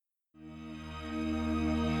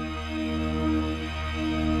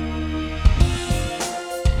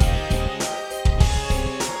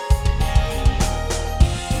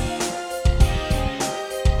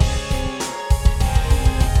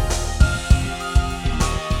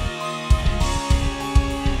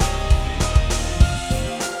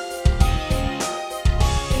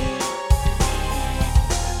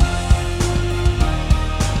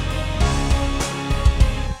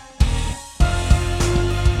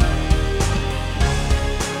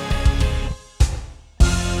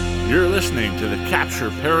listening to the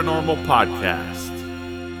Capture Paranormal Podcast.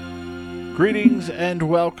 Greetings and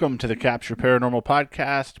welcome to the Capture Paranormal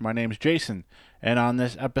Podcast. My name's Jason, and on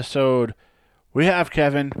this episode, we have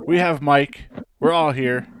Kevin, we have Mike, we're all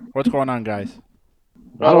here. What's going on, guys?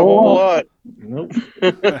 Not a whole lot. Nope.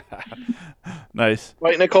 Nice.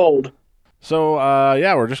 Fighting a cold. So,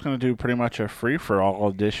 we're just going to do pretty much a free-for-all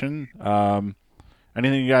edition.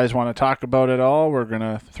 Anything you guys want to talk about at all, we're going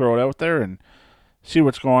to throw it out there and see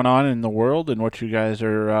what's going on in the world and what you guys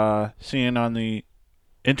are seeing on the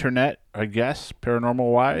internet, I guess,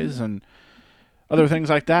 paranormal-wise, and other things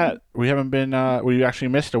like that. We haven't been, we actually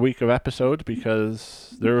missed a week of episodes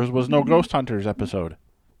because there was no Ghost Hunters episode.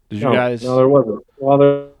 Did you guys? No, there wasn't. Well,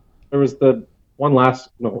 there was the one what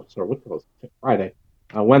was it? Friday.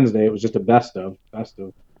 Wednesday, it was just a best of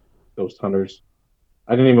Ghost Hunters.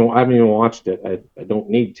 I haven't even watched it. I don't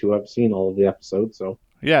need to. I've seen all of the episodes, so.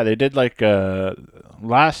 Yeah, they did like 2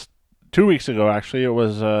 weeks ago, actually. It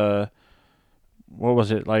was, what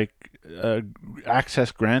was it, like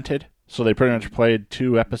access granted? So they pretty much played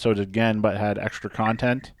 2 episodes again, but had extra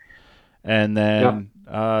content. And then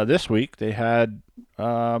this week they had,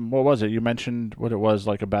 what was it? You mentioned what it was,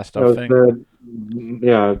 like a best of thing?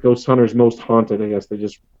 Ghost Hunters Most Haunted, I guess. They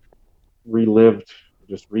just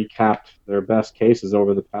recapped their best cases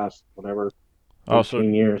over the past,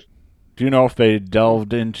 15 years. Do you know if they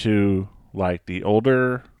delved into like the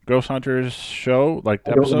older Ghost Hunters show, like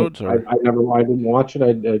the episodes? I didn't watch it.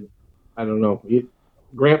 I don't know.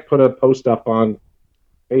 Grant put a post up on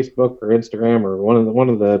Facebook or Instagram or one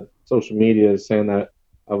of the social media saying that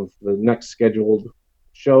of the next scheduled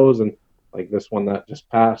shows, and like this one that just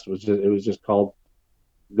passed was just called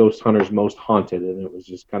Ghost Hunters Most Haunted, and it was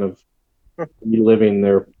just kind of reliving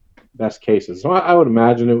their best cases. So I would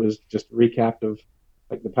imagine it was just a recap of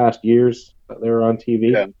like the past years that they were on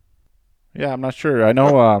TV. Yeah, I'm not sure. I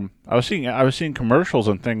know I was seeing commercials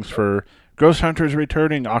and things for Ghost Hunters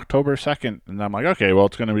returning October 2nd, and I'm like, okay, well,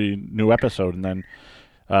 it's going to be a new episode, and then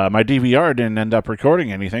my DVR didn't end up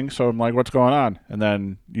recording anything, so I'm like, what's going on? And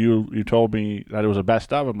then you told me that it was a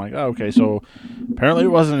best of. I'm like, oh, okay, so apparently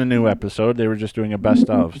it wasn't a new episode. They were just doing a best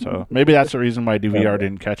of, so maybe that's the reason my DVR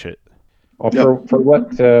didn't catch it. Well, for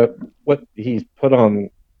what he's put on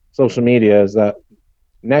social media is that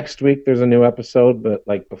next week there's a new episode, but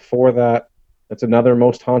like before that, it's another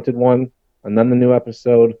Most Haunted one, and then the new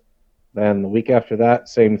episode. Then the week after that,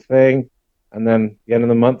 same thing, and then the end of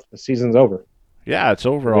the month, the season's over. Yeah, it's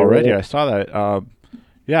over already. I saw that.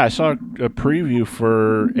 I saw a preview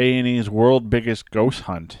for A&E's World Biggest Ghost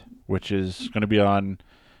Hunt, which is going to be on,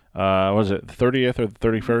 was it the 30th or the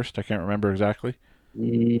 31st? I can't remember exactly.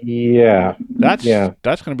 Yeah. That's going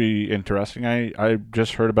to be interesting. I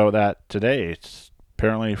just heard about that today. It's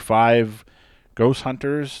apparently 5 ghost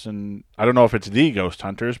hunters, and I don't know if it's the ghost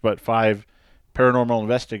hunters, but 5 paranormal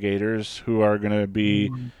investigators who are going to be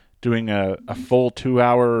doing a full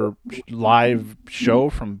 2-hour live show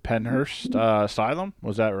from Penhurst Asylum.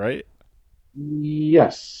 Was that right?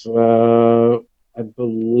 Yes. I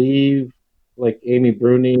believe like Amy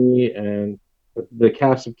Bruni and the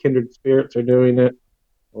cast of Kindred Spirits are doing it,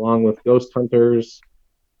 along with Ghost Hunters,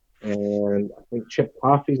 and I think Chip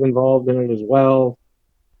Coffey's involved in it as well.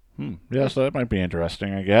 Yeah, so that might be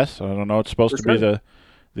interesting, I guess. I don't know. It's supposed to be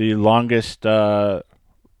the longest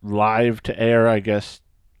live to air, I guess,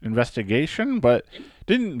 investigation, but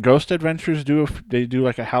didn't Ghost Adventures do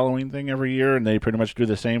like a Halloween thing every year, and they pretty much do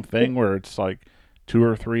the same thing where it's like 2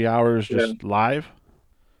 or 3 hours just live?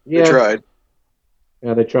 Yeah, they tried.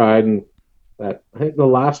 Yeah, they tried, and I think the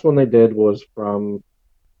last one they did was from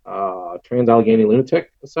Trans-Allegheny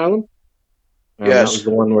Lunatic Asylum. And yes, that's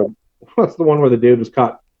the one where the dude was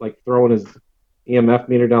caught like throwing his EMF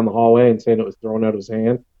meter down the hallway and saying it was thrown out of his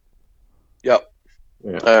hand. Yep.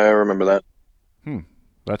 Yeah. I remember that.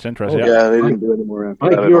 That's interesting. Yeah, they didn't do any more after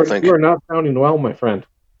Mike, that, you are not sounding well, my friend.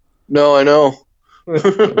 No, I know.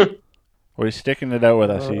 Well, he's sticking it out with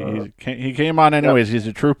us. He came on anyways. He's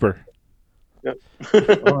a trooper. Yep.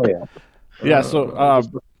 Oh, yeah. Yeah, so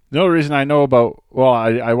the only reason I know about,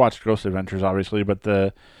 I watched Ghost Adventures, obviously, but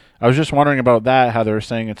I was just wondering about that, how they were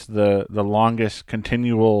saying it's the longest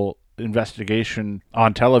continual investigation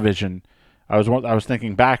on television. I was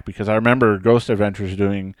thinking back because I remember Ghost Adventures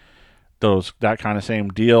doing that kind of same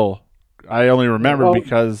deal. I only remember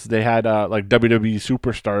because they had like WWE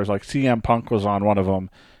superstars, like CM Punk was on one of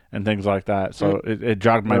them and things like that. So it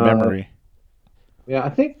jogged my memory. Yeah, I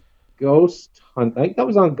think I think that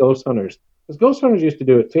was on Ghost Hunters. Because Ghost Hunters used to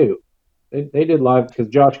do it too. They did live because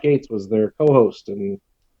Josh Gates was their co-host, and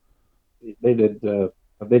they did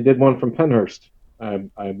one from Penhurst,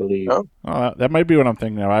 I believe. Oh. That might be what I'm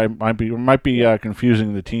thinking now. I might be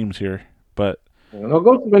confusing the teams here. But No,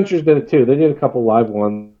 Ghost Adventures did it too. They did a couple live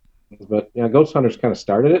ones, but yeah, Ghost Hunters kind of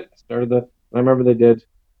started it. I remember they did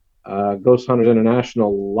Ghost Hunters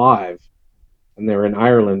International live, and they were in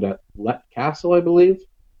Ireland at Let Castle, I believe.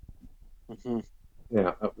 Mm-hmm.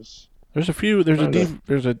 Yeah, that was. there's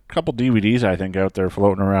a couple DVDs I think out there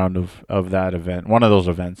floating around of that event. One of those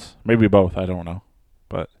events, maybe both. I don't know.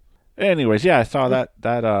 But anyways, yeah, I saw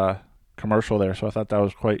that commercial there, so I thought that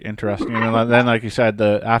was quite interesting. And then, like you said,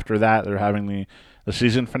 after that they're having the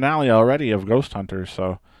season finale already of Ghost Hunters.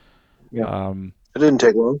 So Yeah. It didn't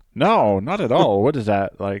take long. no, not at all. What is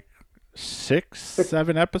that, like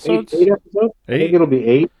 7 episodes? Eight episodes. I think it'll be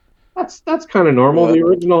 8. That's kind of normal. Yeah.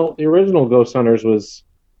 The original Ghost Hunters was,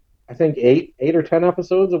 I think, 8 or 10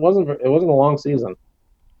 episodes. It wasn't a long season.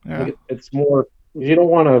 Yeah. It's more, you don't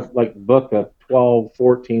want to like book a 12,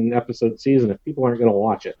 14 episode season if people aren't going to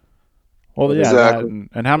watch it. Well, yeah, Exactly.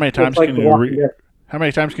 and how many times It's like can The you Walking Dead. how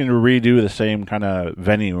many times can you redo the same kind of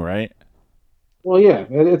venue, right? Well, yeah,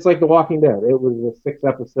 it's like The Walking Dead. It was a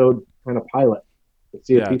 6-episode kind of pilot to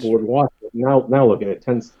see if Yeah, people would watch it. Now look at it,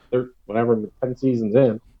 10 seasons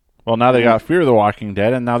in. Well, now they got Fear the Walking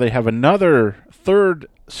Dead, and now they have another third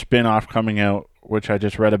spin-off coming out, which I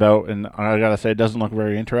just read about, and I gotta say, it doesn't look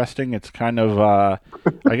very interesting. It's kind of,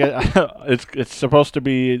 I guess, it's supposed to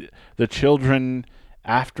be the children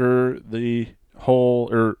after the whole,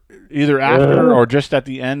 or either after or just at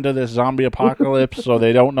the end of this zombie apocalypse, so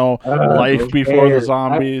they don't know life before the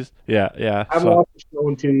zombies. Yeah. I haven't watched the show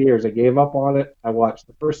in 2 years. I gave up on it. I watched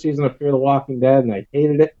the first season of Fear the Walking Dead, and I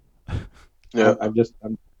hated it. Yeah. I'm just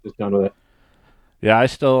done with it. Yeah, I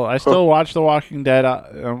still watch The Walking Dead.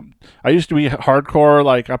 I used to be hardcore,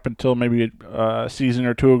 like up until maybe a season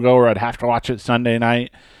or two ago, where I'd have to watch it Sunday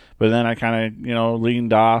night. But then I kind of,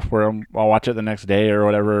 leaned off, where I'll watch it the next day or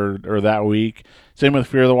whatever, or that week. Same with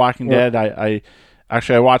Fear the Walking Dead. I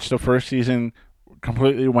watched the first season,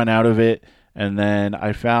 completely went out of it, and then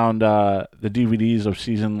I found the DVDs of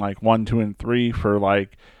season like 1, 2, and 3 for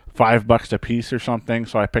like $5 a piece or something.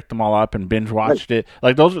 So I picked them all up and binge watched it.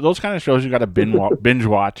 Like those kind of shows you got to binge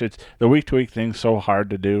watch. It's the week to week thing's so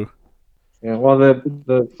hard to do. Yeah, well,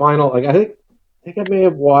 the final, like I think I may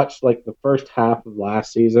have watched like the first half of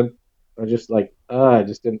last season. I just I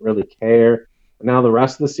just didn't really care. And now the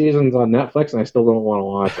rest of the season's on Netflix, and I still don't want to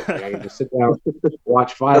watch it. Like, I can just sit down,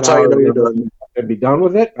 watch 5 That's how you hours, know you're done. and be done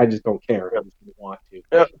with it. I just don't care. I just don't want to.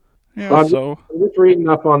 Yeah. Yeah. So I'm just reading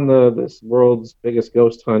up on this world's biggest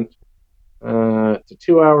ghost hunt. It's a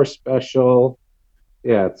 2-hour special.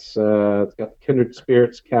 Yeah, it's got the Kindred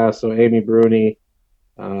Spirits cast, so Amy Bruni,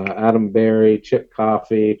 Adam Berry, Chip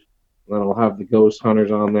Coffey, and then I'll have the Ghost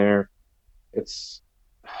Hunters on there. It's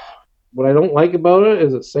what I don't like about it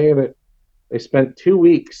is it's saying that they spent 2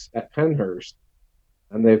 weeks at Penhurst,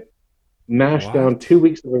 and they've mashed down 2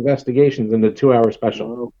 weeks of investigations into a 2-hour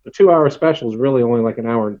special. The 2-hour special is really only like an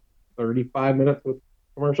hour and 35 minutes with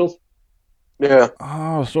commercials. Yeah.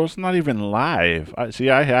 oh, so it's not even live. I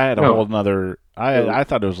had a No. whole nother. I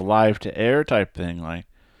thought it was live to air type thing. Like,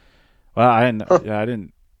 well, I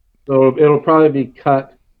didn't. So it'll probably be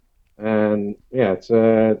cut, and yeah, it's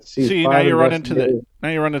See, now you run into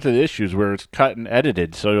the issues where it's cut and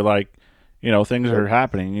edited. So you're like, things are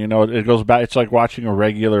happening. It goes back. It's like watching a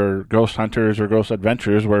regular Ghost Hunters or Ghost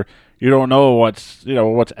Adventures where you don't know what's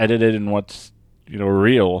edited and what's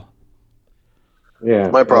real. Yeah,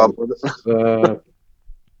 My problem with it.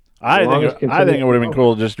 I think it would have been Oh.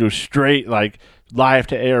 cool to just do straight like live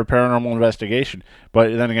to air paranormal investigation.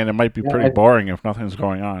 But then again, it might be pretty boring if nothing's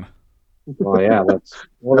going on. Well, yeah, it's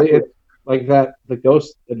like that. The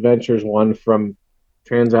Ghost Adventures one from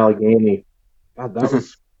Trans-Allegheny. God, that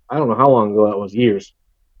was I don't know how long ago that was. Years.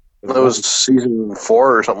 That was season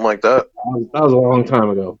 4 or something like that. That was a long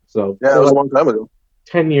time ago. So Yeah, it was a long time ago.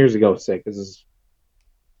 10 years ago. Say, because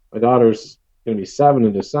my daughter's going to be 7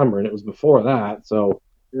 in December, and it was before that. So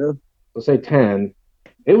Yeah. let's say 10.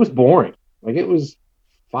 It was boring. Like it was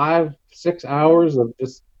 5-6 hours of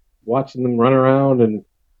just watching them run around and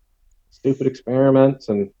stupid experiments,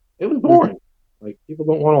 and it was boring. Like people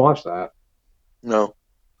don't want to watch that. No.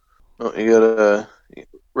 You gotta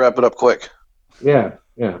wrap it up quick. Yeah.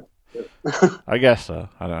 I guess so.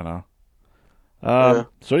 I don't know. Yeah.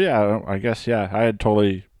 So yeah, I guess I had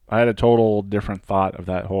a total different thought of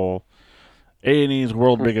that whole A&E's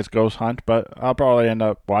world biggest ghost hunt, but I'll probably end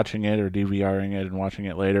up watching it or DVRing it and watching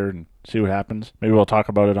it later and see what happens. Maybe we'll talk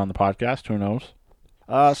about it on the podcast. Who knows?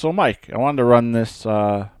 So Mike, I wanted to run this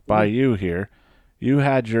by you here. You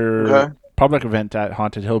had your public event at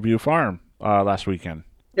Haunted Hillview Farm last weekend.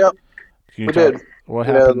 Yep. We did. What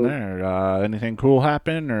happened there? Anything cool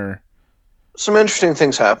happen or? Some interesting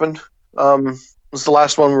things happened. It's the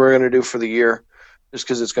last one we're going to do for the year, just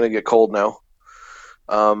because it's going to get cold now.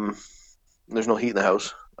 There's no heat in the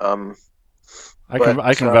house.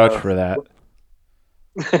 I can vouch for that.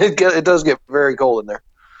 It does get very cold in there.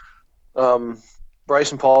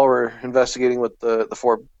 Bryce and Paul were investigating with the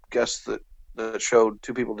 4 guests that showed.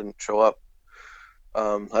 2 people didn't show up.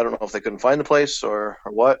 I don't know if they couldn't find the place or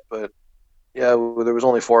what, but yeah, there was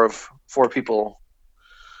only 4 people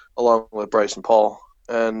along with Bryce and Paul,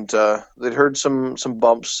 and they'd heard some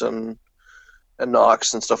bumps and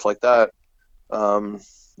knocks and stuff like that.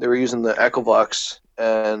 They were using the Echovox,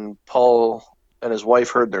 and Paul and his wife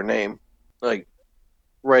heard their name, like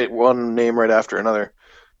one name right after another.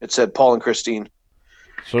 It said Paul and Christine.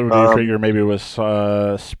 So do you figure maybe it was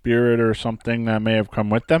spirit or something that may have come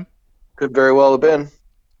with them? Could very well have been.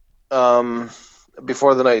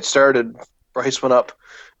 Before the night started, Bryce went up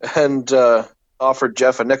and offered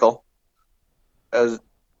Jeff a nickel as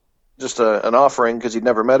just an offering, because he'd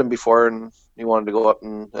never met him before, and he wanted to go up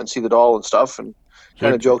and see the doll and stuff, and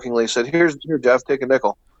kind of jokingly said, Here, Jeff, take a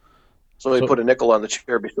nickel. So he put a nickel on the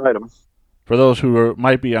chair beside him. For those who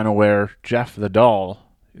might be unaware, Jeff the doll,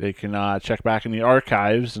 they can check back in the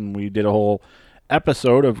archives, and we did a whole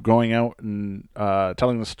episode of going out and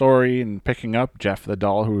telling the story and picking up Jeff the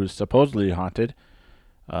doll, who is supposedly haunted.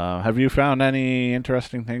 Have you found any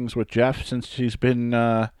interesting things with Jeff since he's been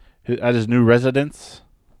at his new residence?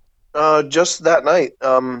 Just that night,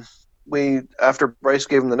 after Bryce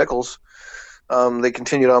gave him the nickels, they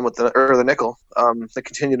continued on with the nickel. They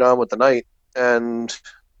continued on with the night, and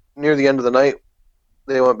near the end of the night,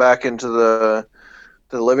 they went back into the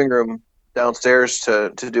living room downstairs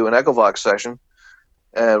to do an Echovox session.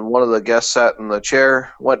 And one of the guests sat in the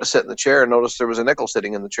chair, went to sit in the chair, and noticed there was a nickel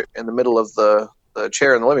sitting in the middle of the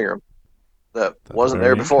chair in the living room that wasn't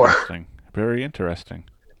there before. Very interesting.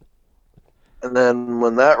 And then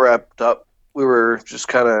when that wrapped up, we were just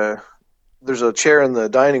kind of, there's a chair in the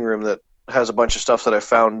dining room that has a bunch of stuff that I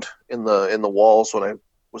found in the walls when I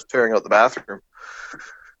was tearing out the bathroom.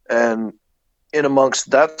 And in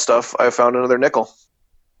amongst that stuff, I found another nickel.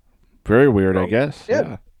 Very weird, I guess.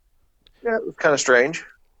 Yeah. Yeah, it was kind of strange,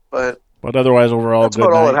 but otherwise, overall, that's good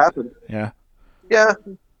about night. all that happened. Yeah.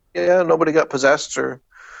 Nobody got possessed or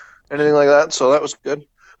anything like that, so that was good.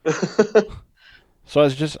 So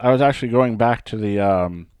I was actually going back to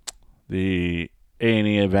the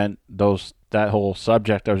A&E event. That whole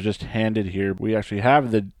subject I was just handed here. We actually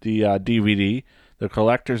have the DVD, the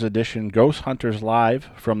collector's edition, Ghost Hunters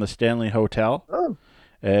Live from the Stanley Hotel,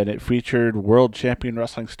 and it featured world champion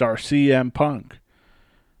wrestling star CM Punk.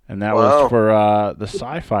 And that was for the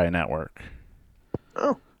Sci-Fi Network.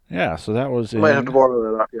 Oh. Yeah, so that was might have to borrow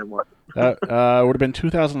that off you and watch. That would have been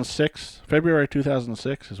 2006. February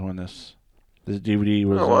 2006 is when this DVD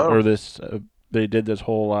was, or this they did this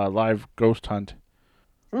whole live ghost hunt.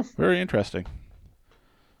 Very interesting.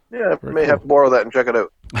 Yeah, may have to borrow that and check it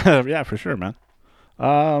out. Yeah, for sure, man.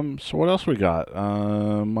 So what else we got?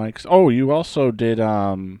 Mike's. Oh, you also did.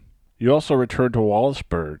 You also returned to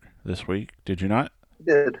Wallaceburg this week, did you not?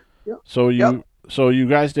 Did. Yeah. So you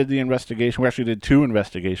guys did the investigation. We actually did 2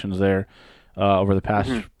 investigations there over the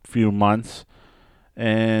past few months,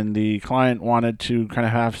 and the client wanted to kind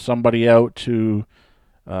of have somebody out to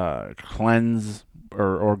cleanse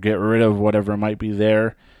or get rid of whatever might be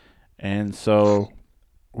there, and so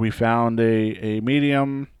we found a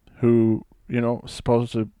medium who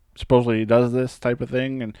supposedly does this type of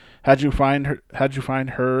thing. And how'd you find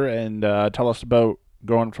her and tell us about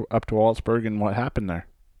going up to Wallaceburg and what happened there?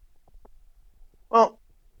 Well,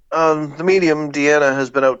 the medium Deanna has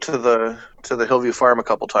been out to the Hillview Farm a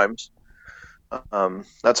couple times.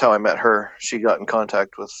 That's how I met her. She got in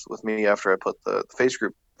contact with me after I put the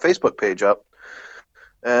Facebook page up,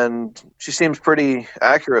 and she seems pretty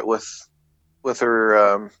accurate with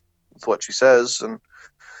her with what she says. And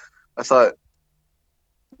I thought,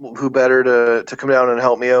 who better to come down and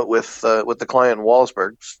help me out with the client in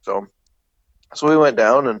Wallaceburg? So we went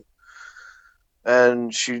down,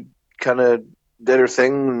 and she kind of did her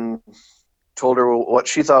thing and told her what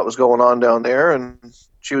she thought was going on down there, and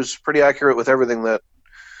she was pretty accurate with everything that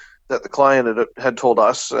the client had told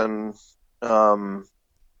us, and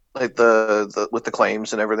like with the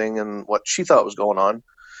claims and everything, and what she thought was going on,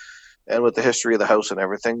 and with the history of the house and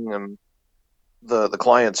everything, and the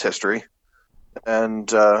client's history. And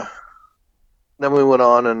then we went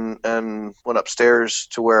on and went upstairs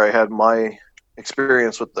to where I had my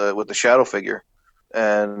experience with the shadow figure,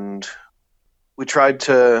 and we tried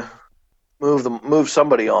to move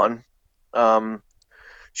somebody on.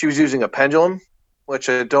 She was using a pendulum, which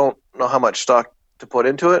I don't know how much stock to put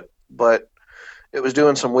into it, but it was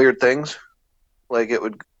doing some weird things. Like it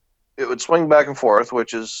would it would swing back and forth,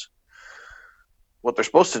 which is what they're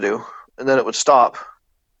supposed to do, and then it would stop,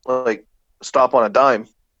 like stop on a dime,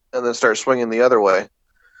 and then start swinging the other way.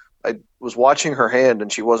 I was watching her hand,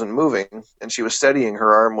 and she wasn't moving, and she was steadying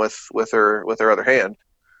her arm with her other hand.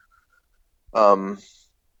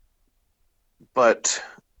 But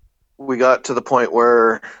we got to the point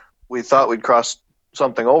where we thought we'd crossed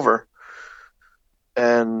something over,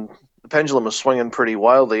 and the pendulum was swinging pretty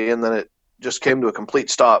wildly, and then it just came to a complete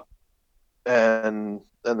stop. And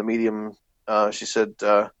then the medium, she said,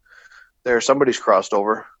 "There, somebody's crossed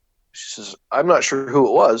over." She says, "I'm not sure who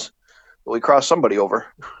it was, but we crossed somebody over."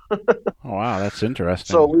 Oh, wow, that's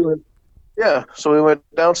interesting. So we went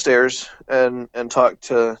downstairs and talked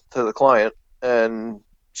to the client, and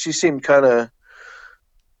she seemed kind of,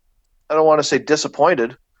 I don't want to say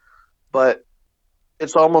disappointed, but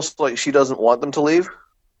it's almost like she doesn't want them to leave.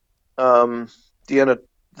 Deanna,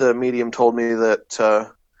 the medium, told me that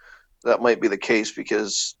that might be the case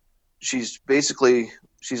because she's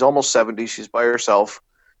almost 70. She's by herself.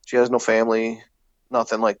 She has no family,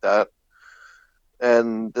 nothing like that.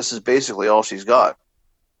 And this is basically all she's got,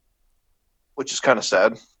 which is kind of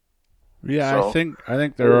sad. Yeah, So- I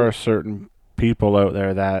think there are certain people out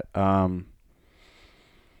there that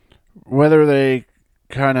whether they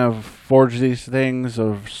kind of forge these things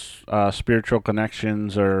of spiritual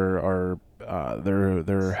connections or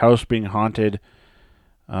their house being haunted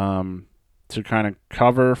to kind of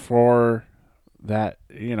cover for that,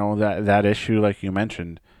 you know, that issue like you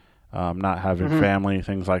mentioned, not having family,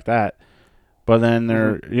 things like that. But then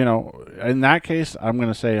there, you know, in that case, I'm going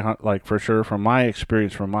to say, like, for sure, from my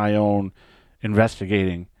experience, from my own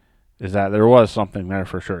investigating, is that there was something there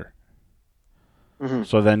for sure.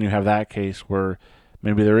 So then you have that case where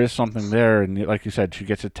maybe there is something there, and like you said, she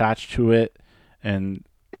gets attached to it and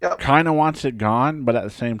kind of wants it gone, but at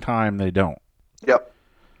the same time, they don't. Yep.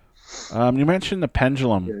 You mentioned the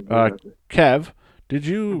pendulum. Kev, have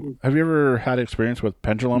you ever had experience with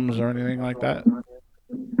pendulums or anything like that?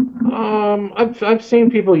 I've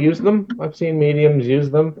seen people use them. I've seen mediums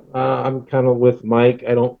use them. I'm kind of with Mike.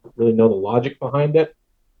 I don't really know the logic behind it.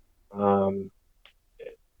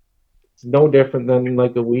 It's no different than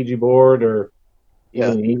like a Ouija board or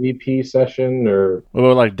even an EVP session or What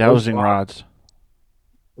about like dowsing rods?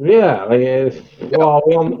 yeah. Well,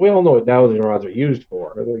 we all know what dowsing rods are used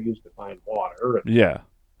for. They're used to find water. Yeah.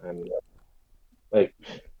 And like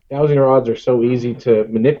dowsing rods are so easy to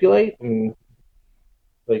manipulate and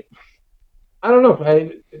like I don't know.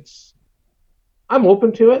 I'm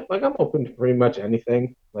open to it. Like I'm open to pretty much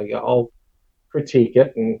anything. Like I'll critique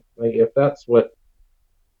it, and like if that's what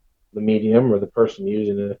the medium or the person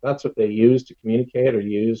using it, if that's what they use to communicate or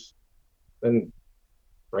use, then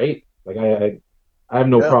great. Like I have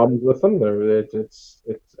no problems with them. It's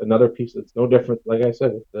another piece. It's no different. Like I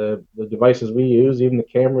said, the devices we use, even the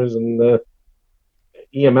cameras and the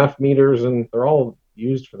EMF meters, and they're all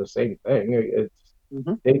used for the same thing.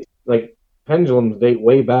 It's like pendulums date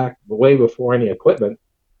way before any equipment.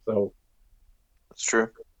 So That's true.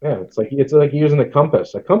 yeah, it's like using a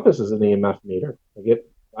compass. A compass is an EMF meter.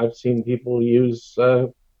 I've seen people use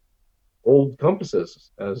old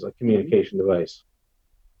compasses as a communication device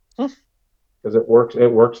because it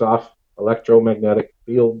works off electromagnetic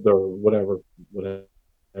field or whatever you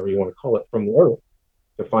want to call it from the earth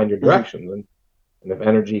to find your directions. And if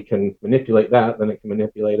energy can manipulate that, then it can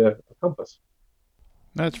manipulate a compass.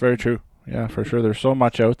 That's very true. Yeah, for sure. There's so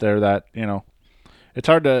much out there that, you know, it's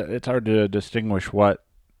hard to distinguish what's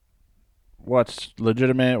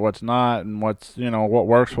legitimate, what's not, and what's, you know, what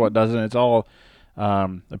works, what doesn't. It's all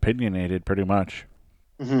opinionated pretty much.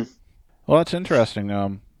 Well, that's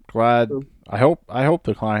interesting. Glad. I hope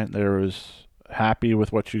the client there was happy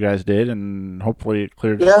with what you guys did, and hopefully it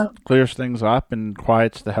clears things up and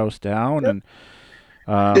quiets the house down.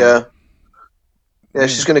 And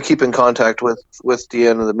she's going to keep in contact with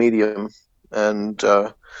Deanna, the medium, and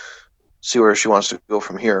see where she wants to go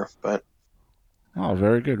from here. But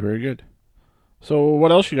very good, very good. So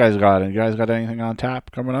what else you guys got? You guys got anything on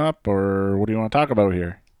tap coming up, or what do you want to talk about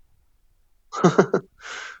here?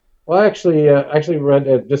 Well, I actually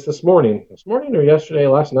read just this morning or yesterday,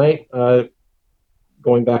 last night,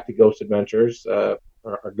 going back to Ghost Adventures, our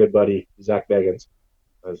good buddy Zach Bagans,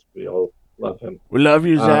 as we all love him. We love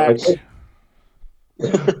you, Zach.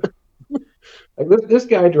 This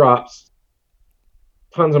guy drops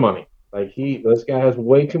tons of money. This guy has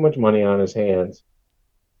way too much money on his hands,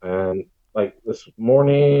 and like this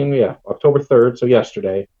morning, October 3rd, so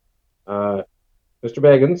yesterday, Mr.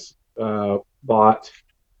 Bagans bought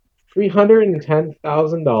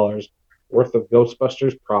 $310,000 worth of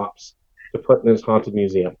Ghostbusters props to put in his haunted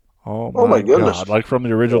museum. Oh Oh, my my goodness. God! Like from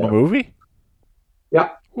the original movie? Yeah.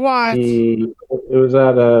 What? It was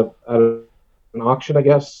at an auction, I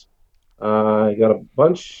guess. He got a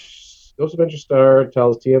bunch. Ghost Adventure Star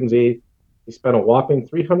tells TMZ he spent a whopping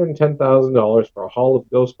 $310,000 for a haul of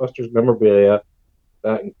Ghostbusters memorabilia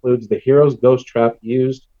that includes the hero's ghost trap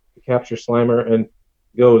used to capture Slimer and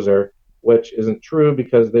Gozer, which isn't true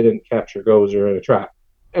because they didn't capture Gozer in a trap.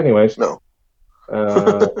 Anyways, No.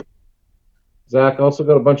 Zach also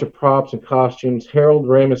got a bunch of props and costumes Harold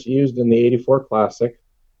Ramis used in the '84 classic,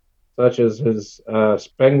 such as his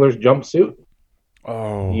Spengler's jumpsuit,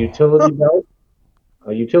 Oh. utility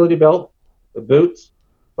belt, the boots,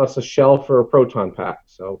 plus a shell for a proton pack.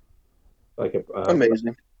 So, like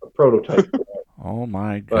Amazing. a prototype. Oh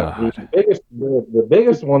my But God! the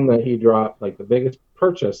biggest one that he dropped, like the biggest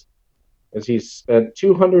purchase, is he spent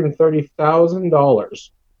 $230,000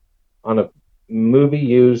 on a movie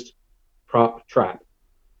used prop trap.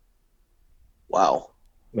 Wow.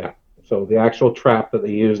 Yeah. So the actual trap that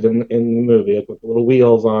they used in the movie with the little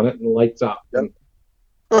wheels on it and lights up. Yep. And,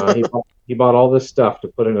 he bought all this stuff to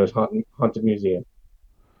put in his haunted museum.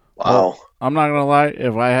 Wow. I'm not gonna lie.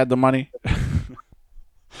 If I had the money,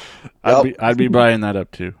 I'd be buying that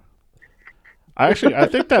up too. I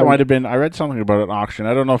think that might have been. I read something about an auction.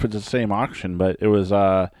 I don't know if it's the same auction, but it was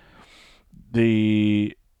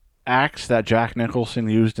the axe that Jack Nicholson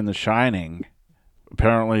used in The Shining.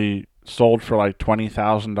 Apparently sold for like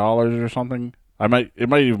 $20,000 or something. It might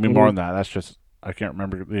even be more than that. That's just I can't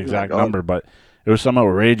remember the exact number, but it was some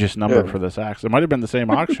outrageous number for this axe. It might have been the same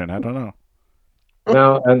auction. I don't know.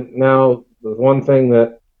 Now the one thing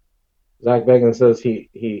that Zach Bagans says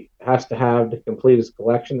he has to have to complete his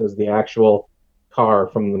collection is the actual car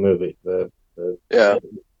from the movie, the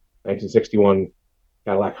 1961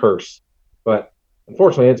 Cadillac hearse. But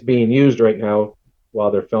unfortunately, it's being used right now while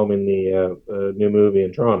they're filming the new movie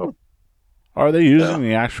in Toronto. Are they using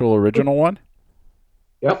the actual original one?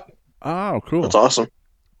 Yep. Oh, cool. That's awesome.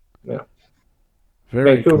 Yeah.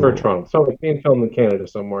 Very Vancouver, cool. Toronto. So it's being filmed in Canada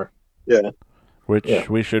somewhere. Yeah. Which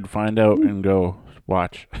we should find out and go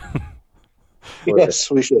watch.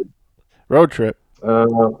 Yes, we should. Road trip.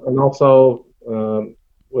 And also,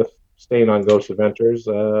 with staying on Ghost Adventures,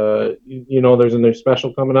 you know, there's a new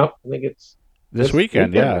special coming up. I think it's This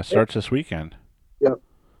weekend. Yeah, it starts this weekend. Yep.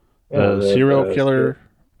 The serial killer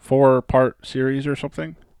 4-part series or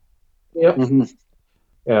something. Yep. Mm-hmm.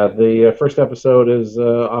 Yeah, the first episode is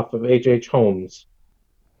off of H.H. Holmes.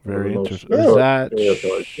 Very interesting. Yeah.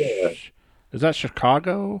 Is that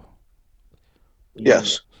Chicago?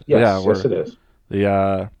 Yes. Yes, it is.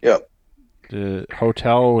 The the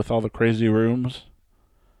hotel with all the crazy rooms.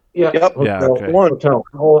 Yeah. Yep.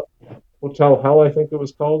 Hotel Hell, I think it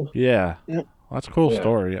was called. Yeah. Yep. Well, that's a cool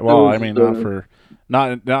story. Well, I mean,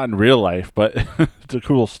 not in real life, but it's a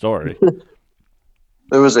cool story.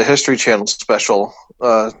 There was a History Channel special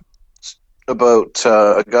about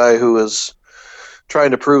a guy who was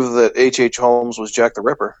trying to prove that H.H. Holmes was Jack the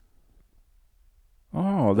Ripper.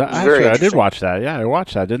 Oh, that very actually, I did interesting. watch that. Yeah, I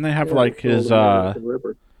watched that. Didn't they have like his?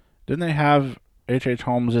 Didn't they have H.H.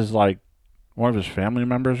 Holmes as like one of his family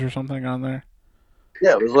members or something on there?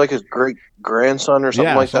 Yeah, it was like his great grandson or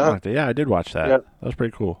something like that. Yeah, I did watch that. Yeah. That was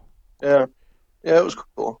pretty cool. Yeah, it was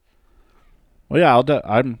cool. Well, yeah,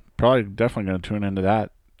 I'm probably definitely going to tune into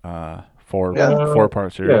that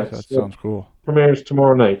 4-part series. Yes. That sounds cool. Premieres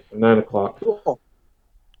tomorrow night at 9:00. Cool.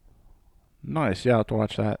 Nice. Yeah, I'll have to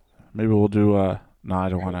watch that. Maybe we'll do. No, I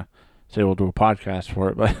don't want to say we'll do a podcast for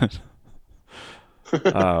it, but.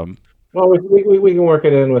 Well, we can work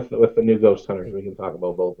it in with the new Ghost Hunters. We can talk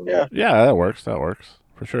about both of them. Yeah, that works. That works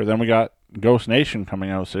for sure. Then we got Ghost Nation coming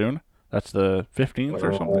out soon. That's the 15th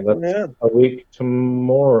or something. That's a week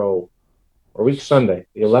tomorrow, or week Sunday,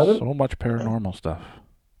 the 11th. So much paranormal stuff.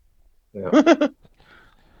 Yeah,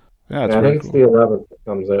 Yeah, it's I very think cool. it's the 11th that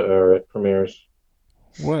comes out, or it premieres.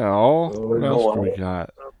 Well, what else wow. do we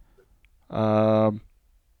got?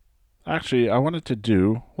 Actually, I wanted to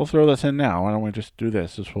do. We'll throw this in now. Why don't we just do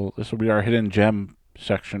this? This will be our hidden gem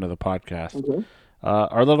section of the podcast. Okay.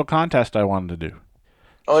 Our little contest I wanted to do.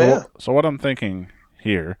 Oh, So what I'm thinking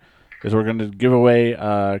here is we're going to give away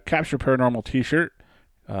a Capture Paranormal T-shirt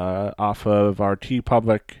off of our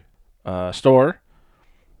TeePublic store.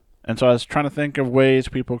 And so I was trying to think of ways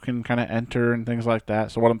people can kind of enter and things like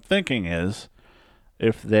that. So what I'm thinking is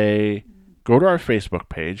if they go to our Facebook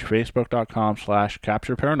page,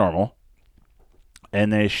 facebook.com/captureparanormal,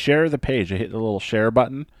 and they share the page, they hit the little share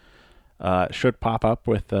button. It should pop up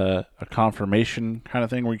with a confirmation kind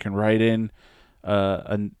of thing where you can write in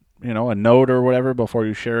a note or whatever before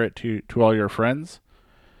you share it to all your friends.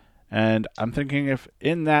 And I'm thinking if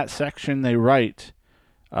in that section they write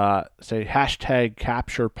say hashtag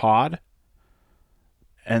CapturePod,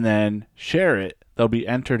 and then share it, they'll be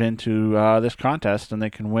entered into this contest, and they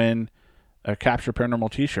can win a Capture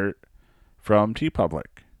Paranormal t-shirt from TeePublic.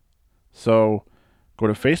 So go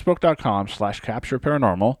to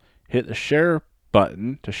facebook.com/CaptureParanormal, hit the share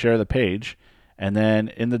button to share the page, and then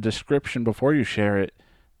in the description before you share it,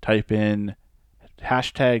 type in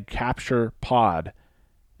hashtag CapturePod,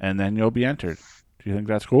 and then you'll be entered. Do you think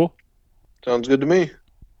that's cool? Sounds good to me.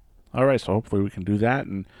 All right, so hopefully we can do that,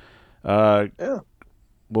 and Yeah.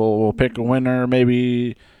 we'll pick a winner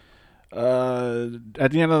maybe at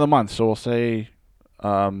the end of the month. So we'll say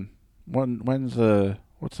what's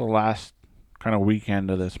the last kind of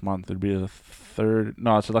weekend of this month? It'd be the third.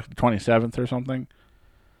 No, it's like the 27th or something.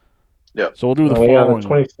 Yeah. So we'll do the Yeah, following. the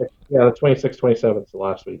 26th. Yeah, the 26th, 27th is the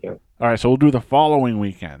last weekend. All right, so we'll do the following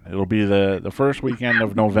weekend. It'll be the first weekend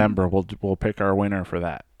of November. We'll pick our winner for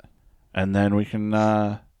that, and then we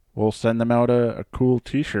can we'll send them out a cool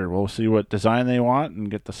T-shirt. We'll see what design they want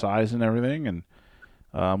and get the size and everything, and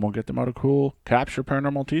we'll get them out a cool Capture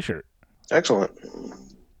Paranormal T-shirt. Excellent.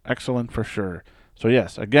 Excellent for sure. So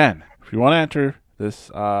yes, again, if you want to enter this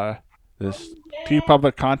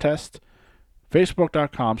TeePublic contest,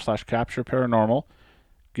 facebook.com/CaptureParanormal.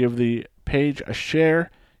 Give the page a share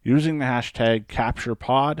using the hashtag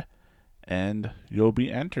CapturePod, and you'll be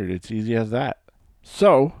entered. It's easy as that.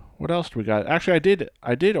 So, what else do we got? Actually,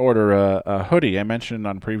 I did order a hoodie. I mentioned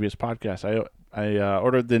on a previous podcast. I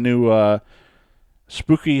ordered the new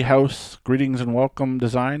Spooky House Greetings and Welcome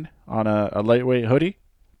design on a lightweight hoodie.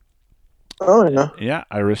 Oh, yeah. Yeah,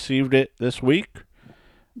 I received it this week,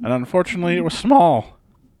 and unfortunately, it was small.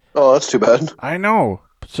 Oh, that's too bad. I know.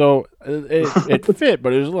 So it fit,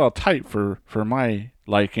 but it was a little tight for my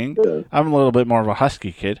liking. Yeah. I'm a little bit more of a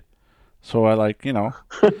husky kid, so I like,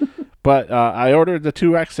 But I ordered the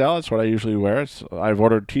 2XL. That's what I usually wear. I've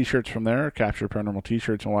ordered T-shirts from there, Capture Paranormal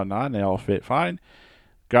T-shirts and whatnot, and they all fit fine.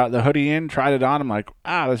 Got the hoodie in, tried it on. I'm like,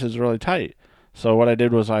 this is really tight. So what I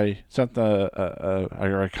did was I sent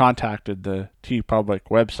I contacted the TeePublic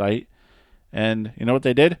website, and you know what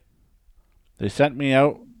they did? They sent me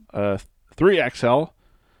out 3XL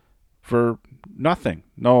for nothing.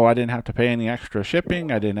 No, I didn't have to pay any extra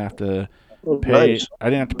shipping. I didn't have to pay. Nice. I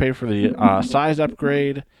didn't have to pay for the size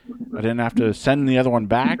upgrade. I didn't have to send the other one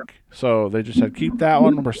back. So they just said, keep that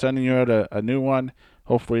one. We're sending you out a new one.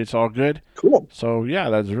 Hopefully it's all good. Cool. So yeah,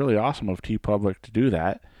 that's really awesome of TeePublic to do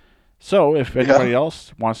that. So if anybody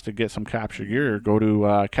else wants to get some capture gear, go to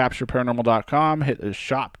CaptureParanormal.com, hit the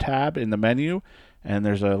shop tab in the menu, and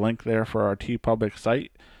there's a link there for our TeePublic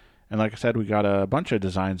site. And like I said, we got a bunch of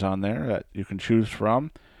designs on there that you can choose from.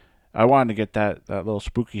 I wanted to get that little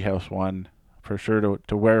spooky house one for sure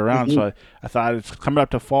to wear around. Mm-hmm. So I thought it's coming up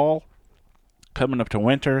to fall, coming up to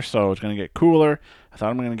winter, so it's going to get cooler. I thought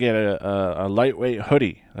I'm going to get a lightweight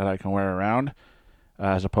hoodie that I can wear around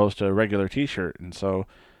as opposed to a regular T-shirt. And so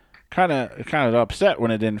kind of upset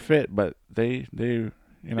when it didn't fit, but they they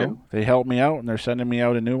helped me out, and they're sending me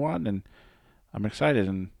out a new one, and I'm excited,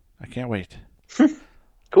 and I can't wait.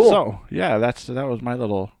 Cool. So yeah, that was my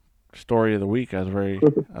little story of the week. I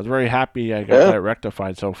was very happy I got that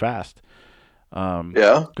rectified so fast.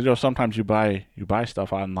 Yeah. Because sometimes you buy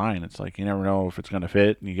stuff online. It's like you never know if it's gonna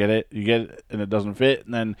fit, and you get it, and it doesn't fit,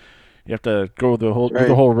 and then you have to go do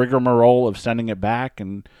the whole rigmarole of sending it back,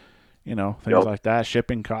 and things like that.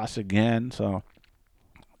 Shipping costs again. So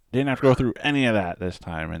didn't have to go through any of that this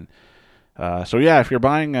time. And so yeah, if you're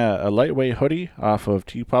buying a lightweight hoodie off of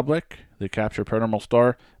TeePublic, the Capture Paranormal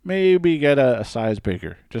store, maybe get a size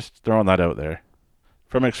bigger. Just throwing that out there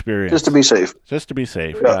from experience. Just to be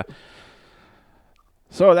safe. Yeah.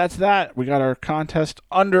 So that's that. We got our contest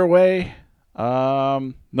underway.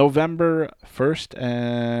 November 1st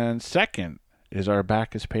and 2nd is our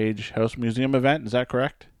Bacchus Page House Museum event. Is that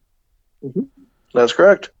correct? Mm-hmm. That's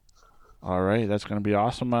correct. All right. That's going to be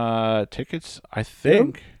awesome. Tickets, I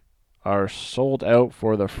think, are sold out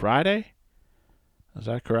for the Friday. Is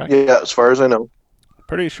that correct? Yeah, as far as I know.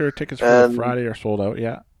 Pretty sure tickets for the Friday are sold out,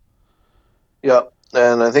 yeah. Yeah,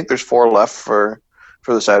 and I think there's 4 left for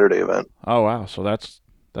the Saturday event. Oh, wow. So that's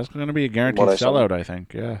going to be a guaranteed sellout, I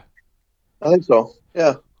think, yeah. I think so,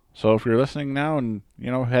 yeah. So if you're listening now and,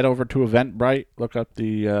 head over to Eventbrite, look up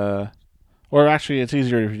the, or actually it's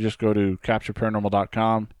easier if you just go to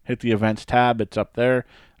CaptureParanormal.com, hit the events tab, it's up there,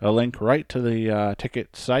 a link right to the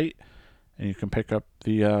ticket site, and you can pick up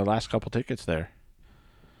the last couple tickets there.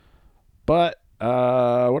 But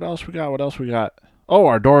what else we got? Oh,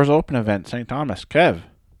 our Doors Open event, St. Thomas. Kev.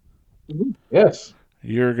 Yes.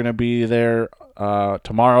 You're going to be there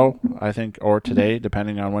tomorrow, I think, or today,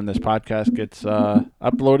 depending on when this podcast gets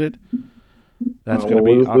uploaded. That's going to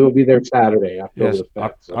be we'll be there Saturday, October yes, the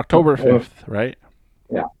 5th. So. October 5th, right?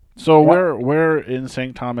 Yeah. So Yeah. where in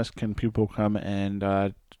St. Thomas can people come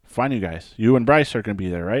and find you guys? You and Bryce are going to be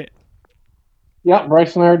there, right? Yeah,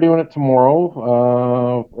 Bryce and I are doing it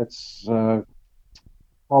tomorrow. It's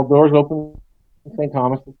called Doors Open in St.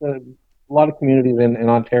 Thomas. It's a lot of communities in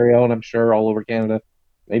Ontario, and I'm sure all over Canada,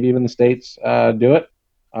 maybe even the States, do it.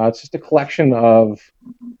 It's just a collection of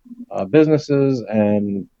businesses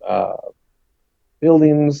and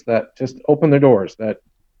buildings that just open their doors. That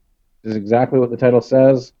is exactly what the title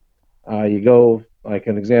says. You go, like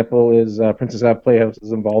an example is Princess Ave Playhouse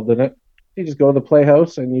is involved in it. You just go to the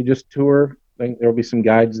Playhouse and you just tour. I think there'll be some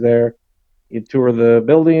guides there. You tour the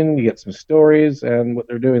building, you get some stories, and what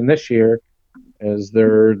they're doing this year is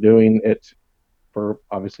they're doing it for,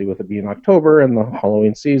 obviously with it being October and the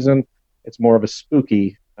Halloween season, it's more of a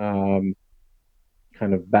spooky kind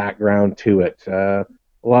of background to it. A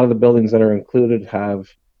lot of the buildings that are included have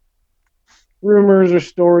rumors or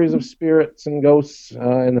stories of spirits and ghosts.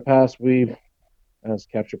 In the past, we, as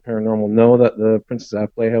Capture Paranormal, know that the Princess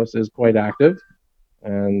Ave Playhouse is quite active,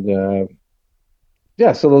 and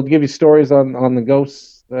yeah, so they'll give you stories on the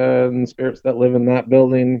ghosts and spirits that live in that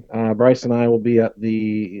building. Bryce and I will be at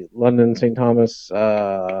the London St. Thomas. It's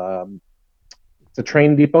a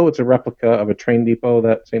train depot. It's a replica of a train depot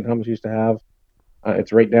that St. Thomas used to have.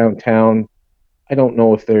 It's right downtown. I don't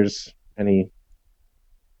know if there's any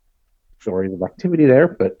stories of activity there,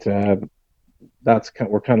 but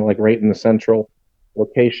we're kind of like right in the central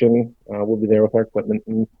location. We'll be there with our equipment,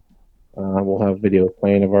 and we'll have video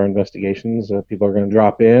playing of our investigations. People are going to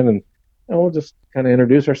drop in, and we'll just kind of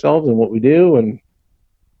introduce ourselves and what we do. And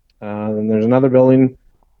then there's another building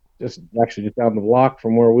just down the block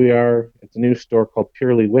from where we are. It's a new store called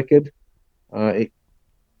Purely Wicked. It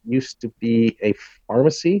used to be a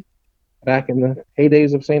pharmacy back in the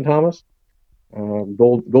heydays of St. Thomas.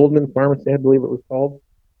 Goldman Pharmacy, I believe it was called.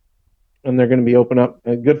 And they're going to be open up.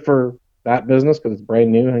 Good for that business because it's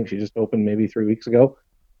brand new. I think she just opened maybe 3 weeks ago.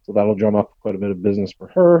 So that'll drum up quite a bit of business for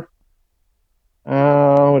her.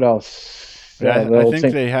 What else? Yeah,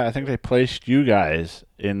 I think they placed you guys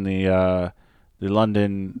in the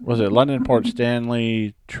London, was it London Port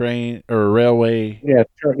Stanley train or railway? Yeah,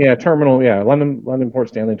 terminal. Yeah, London Port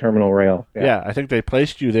Stanley Terminal Rail. Yeah, I think they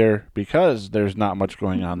placed you there because there's not much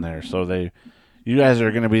going on there. So you guys are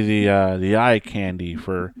going to be the eye candy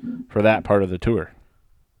for that part of the tour.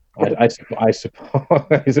 I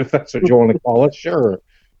suppose if that's what you want to call it, sure.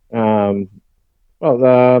 The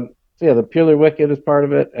Purely Wicked is part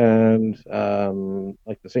of it, and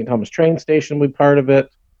like the St. Thomas train station will be part of it.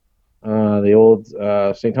 The old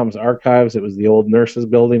St. Thomas Archives, it was the old nurses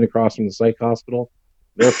building across from the psych hospital.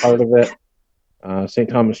 They're part of it. St.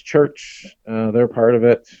 Thomas Church, they're part of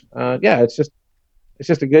it. Yeah, it's just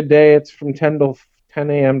a good day. It's from 10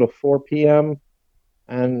 a.m. to 4 p.m.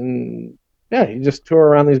 And yeah, you just tour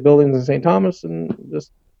around these buildings in St. Thomas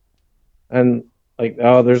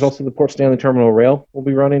there's also the Port Stanley Terminal Rail will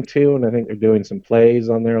be running too, and I think they're doing some plays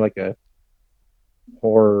on there, like a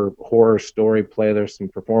horror story play. There's some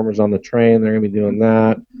performers on the train. They're going to be doing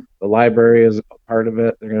that. The library is a part of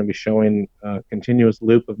it. They're going to be showing a continuous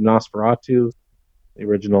loop of Nosferatu, the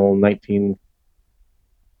original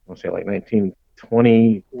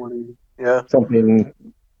 1920 Yeah. something,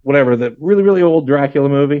 whatever, the really, really old Dracula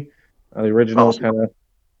movie, the original kind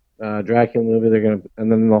of Dracula movie.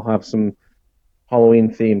 And then they'll have some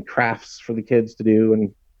Halloween themed crafts for the kids to do.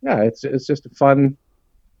 And yeah, it's just a fun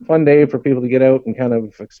day for people to get out and kind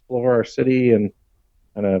of explore our city and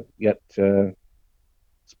kind of get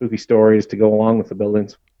spooky stories to go along with the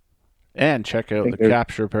buildings. And check out the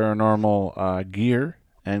Capture Paranormal gear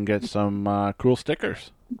and get some cool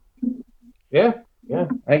stickers. Yeah.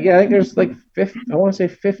 I think there's like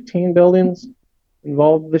 15 buildings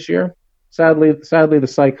involved this year. Sadly, the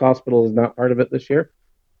psych hospital is not part of it this year.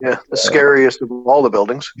 Yeah, the scariest of all the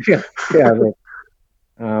buildings. Yeah.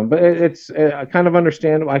 But it's kind of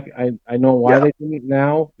understandable. I know why they didn't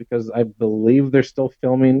now, because I believe they're still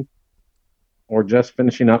filming or just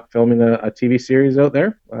finishing up filming a TV series out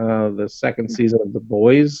there. The second season of The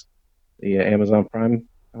Boys, the Amazon Prime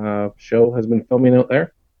show, has been filming out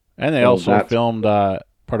there. And they also filmed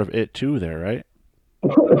part of It too there, right?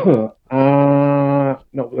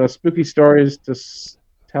 No, the Spooky Stories to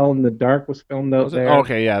Tell in the Dark was filmed out there.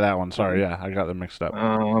 Okay, yeah, that one. Sorry, yeah, I got them mixed up.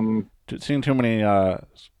 Seen too many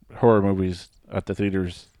horror movies at the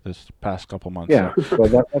theaters this past couple months. Yeah, so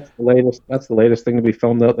that's the latest. That's the latest thing to be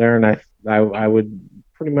filmed out there, and I would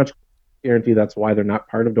pretty much guarantee that's why they're not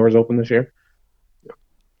part of Doors Open this year.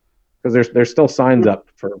 Because there's still signs up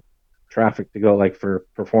for traffic to go, like for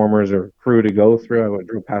performers or crew to go through. I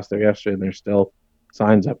drove past there yesterday, and there's still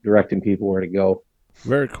signs up directing people where to go.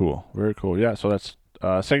 Very cool. Very cool. Yeah, so that's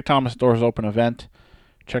St. Thomas Doors Open event.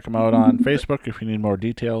 Check them out on Facebook if you need more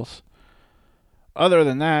details. Other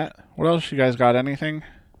than that, what else? You guys got anything?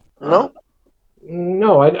 No.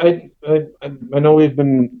 No, I know we've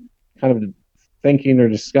been kind of thinking or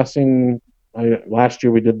discussing. Last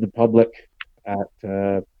year we did the public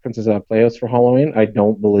at Princess Playhouse for Halloween. I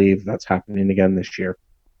don't believe that's happening again this year.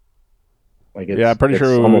 Like, I'm pretty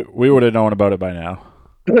sure we would have known about it by now.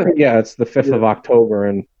 Yeah, it's the 5th of October,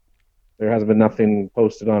 and there has been nothing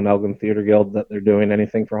posted on Elgin Theatre Guild that they're doing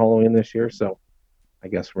anything for Halloween this year. So I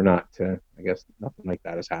guess we're not. I guess nothing like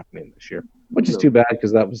that is happening this year, which is too bad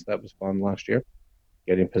because that was fun last year,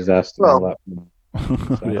 getting possessed and all that.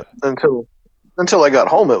 So, Yeah. Until I got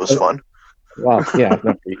home, it was fun. Well, yeah,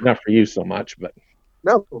 not for you so much, but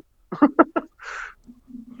No.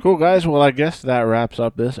 Cool, guys. Well, I guess that wraps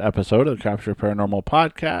up this episode of the Capture Paranormal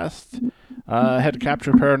Podcast. Head to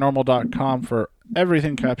CaptureParanormal.com for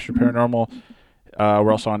everything Capture Paranormal.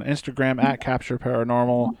 We're also on Instagram at Capture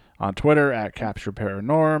Paranormal, on Twitter at Capture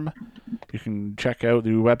Paranorm. You can check out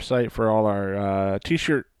the website for all our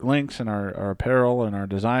t-shirt links and our apparel and our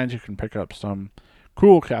designs. You can pick up some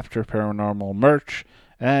cool Capture Paranormal merch.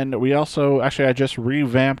 And we also, actually, I just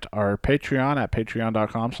revamped our Patreon at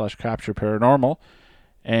patreon.com/Capture Paranormal.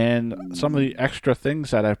 And some of the extra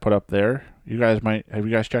things that I've put up there, have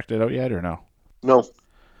you guys checked it out yet or no? No.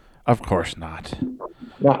 Of course not.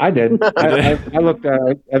 no, I did. I looked at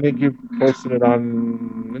it. I think you posted it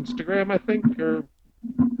on Instagram, I think, or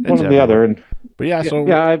one or the other. And but yeah, so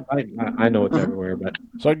I know it's everywhere, but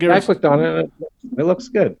so I clicked on it. It looks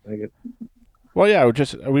good. Well, yeah,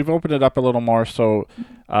 we've opened it up a little more, so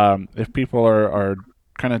if people are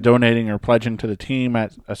kind of donating or pledging to the team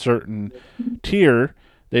at a certain tier,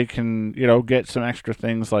 they can get some extra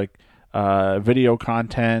things like video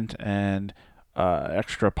content and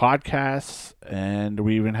extra podcasts, and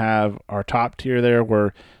we even have our top tier there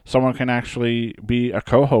where someone can actually be a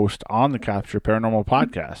co-host on the Capture Paranormal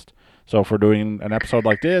Podcast. So if we're doing an episode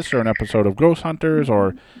like this or an episode of Ghost Hunters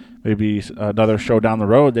or maybe another show down the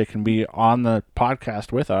road, they can be on the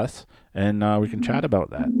podcast with us, and we can chat about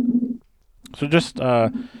that. So just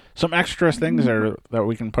some extra things that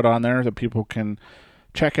we can put on there that people can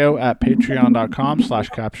check out at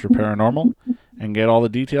patreon.com/CaptureParanormal and get all the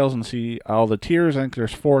details and see all the tiers. I think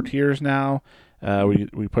there's 4 tiers now.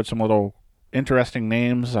 We put some little interesting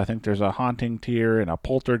names. I think there's a haunting tier and a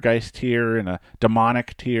poltergeist tier and a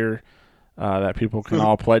demonic tier that people can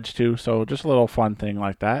all pledge to. So just a little fun thing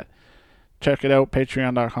like that. Check it out,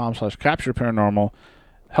 patreon.com/CaptureParanormal.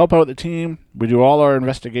 Help out the team. We do all our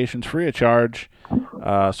investigations free of charge.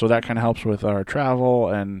 So that kind of helps with our travel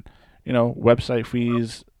and, website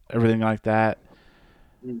fees, everything like that.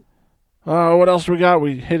 What else do we got?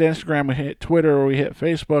 We hit Instagram, we hit Twitter, we hit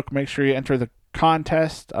Facebook. Make sure you enter the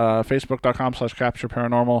contest,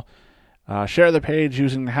 facebook.com/CaptureParanormal. Share the page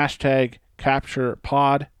using the hashtag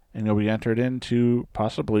CapturePod, and you'll be entered in to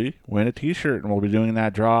possibly win a t-shirt. And we'll be doing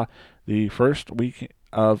that draw the first week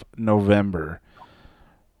of November.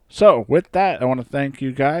 So with that, I want to thank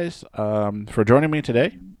you guys for joining me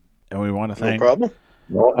today. And we want to thank... No problem.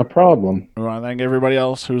 Not a problem. We want to thank everybody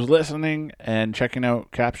else who's listening and checking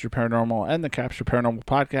out Capture Paranormal and the Capture Paranormal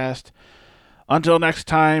Podcast. Until next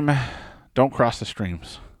time, don't cross the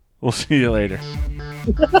streams. We'll see you later.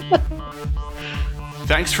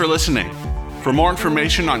 Thanks for listening. For more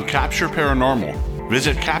information on Capture Paranormal,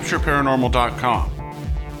 visit CaptureParanormal.com.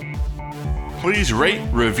 Please rate,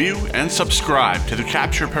 review, and subscribe to the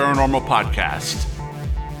Capture Paranormal Podcast.